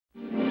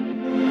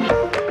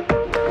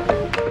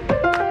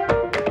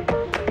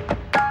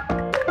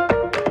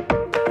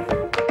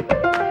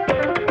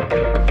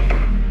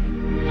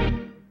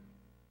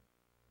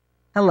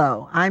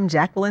Hello, I'm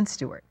Jacqueline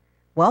Stewart.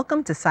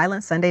 Welcome to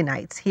Silent Sunday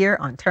Nights here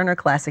on Turner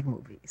Classic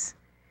Movies.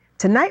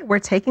 Tonight we're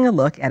taking a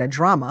look at a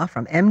drama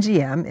from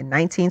MGM in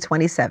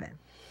 1927.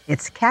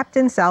 It's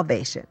Captain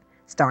Salvation,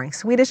 starring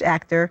Swedish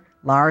actor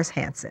Lars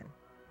Hansen.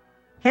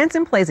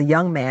 Hansen plays a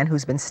young man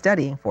who's been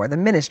studying for the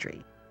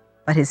ministry,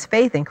 but his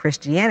faith in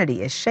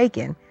Christianity is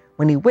shaken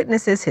when he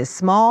witnesses his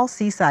small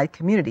seaside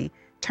community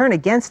turn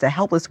against a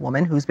helpless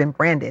woman who's been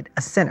branded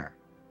a sinner.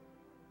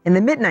 In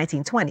the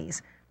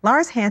mid-1920s,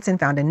 Lars Hansen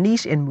found a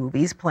niche in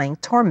movies playing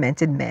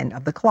tormented men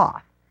of the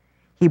cloth.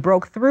 He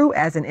broke through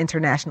as an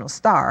international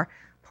star,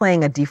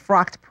 playing a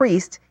defrocked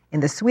priest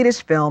in the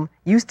Swedish film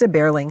Gösta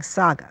Berling's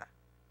Saga.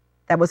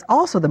 That was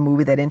also the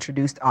movie that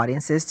introduced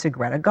audiences to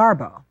Greta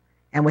Garbo.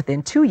 And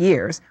within 2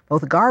 years,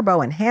 both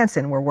Garbo and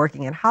Hansen were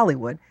working in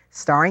Hollywood,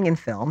 starring in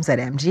films at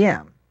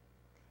MGM.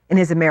 In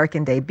his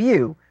American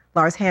debut,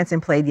 Lars Hansen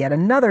played yet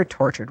another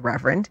tortured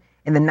reverend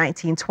in the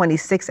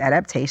 1926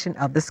 adaptation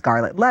of The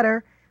Scarlet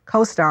Letter,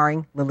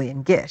 co-starring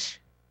Lillian Gish.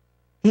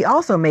 He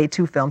also made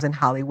 2 films in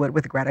Hollywood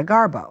with Greta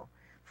Garbo,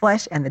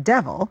 Flesh and the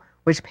Devil,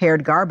 which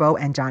paired Garbo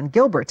and John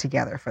Gilbert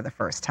together for the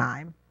first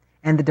time,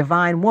 and The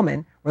Divine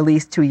Woman,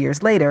 released 2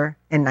 years later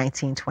in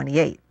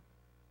 1928.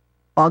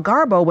 While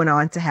Garbo went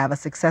on to have a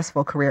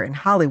successful career in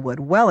Hollywood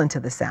well into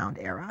the sound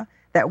era,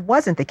 that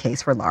wasn't the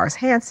case for Lars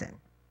Hansen.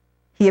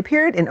 He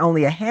appeared in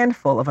only a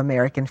handful of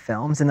American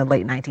films in the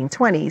late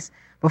 1920s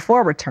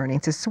before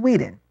returning to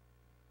Sweden.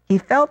 He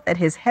felt that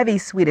his heavy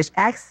Swedish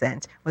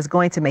accent was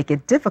going to make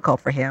it difficult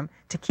for him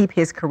to keep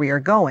his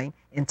career going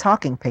in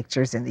talking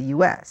pictures in the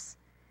U.S.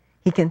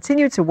 He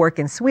continued to work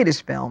in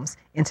Swedish films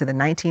into the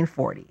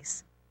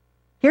 1940s.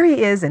 Here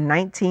he is in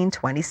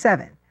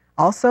 1927,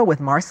 also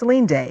with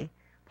Marceline Day,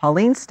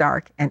 Pauline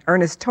Stark, and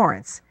Ernest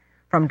Torrance,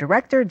 from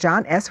director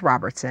John S.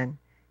 Robertson,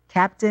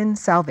 Captain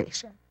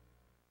Salvation.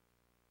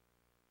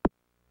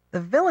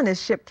 The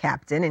villainous ship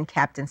captain in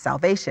Captain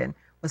Salvation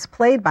was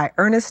played by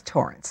Ernest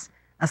Torrance,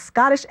 a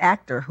Scottish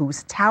actor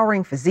whose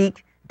towering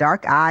physique,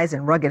 dark eyes,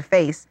 and rugged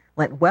face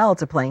lent well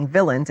to playing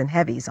villains and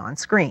heavies on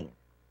screen.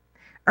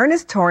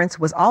 Ernest Torrance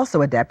was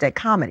also adept at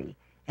comedy,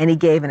 and he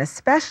gave an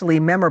especially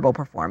memorable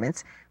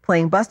performance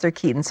playing Buster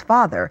Keaton's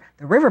father,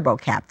 the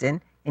riverboat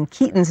captain, in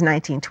Keaton's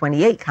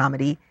 1928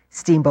 comedy,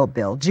 Steamboat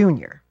Bill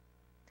Jr.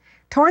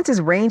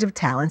 Torrance's range of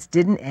talents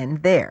didn't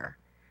end there.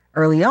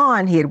 Early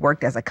on, he had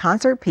worked as a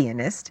concert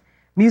pianist,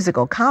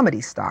 musical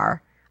comedy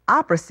star,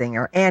 opera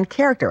singer, and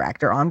character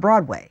actor on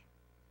Broadway.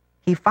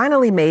 He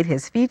finally made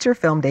his feature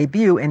film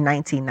debut in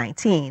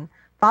 1919,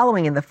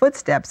 following in the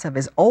footsteps of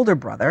his older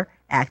brother,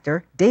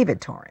 actor David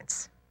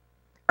Torrance.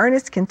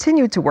 Ernest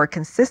continued to work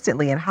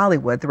consistently in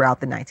Hollywood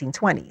throughout the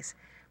 1920s,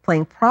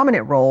 playing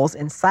prominent roles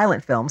in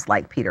silent films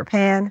like Peter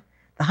Pan,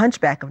 The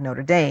Hunchback of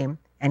Notre Dame,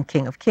 and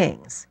King of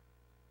Kings.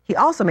 He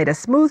also made a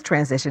smooth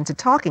transition to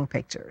talking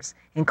pictures,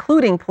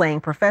 including playing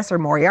Professor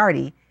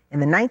Moriarty in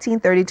the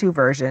 1932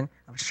 version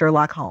of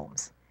Sherlock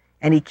Holmes,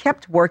 and he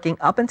kept working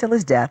up until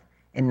his death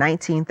in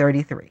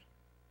 1933.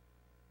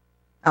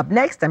 Up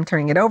next, I'm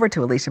turning it over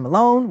to Alicia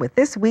Malone with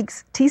this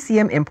week's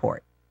TCM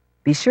Import.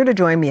 Be sure to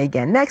join me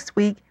again next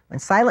week when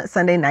Silent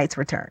Sunday Nights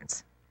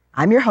returns.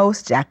 I'm your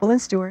host, Jacqueline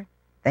Stewart.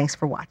 Thanks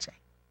for watching.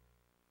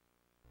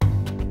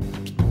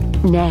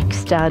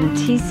 Next on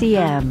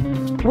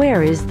TCM,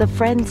 Where is the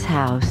Friend's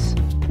House?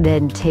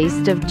 Then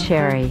Taste of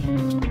Cherry.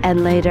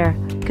 And later,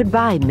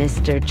 Goodbye,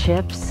 Mr.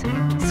 Chips.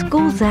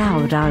 School's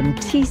out on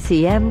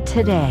TCM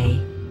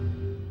today.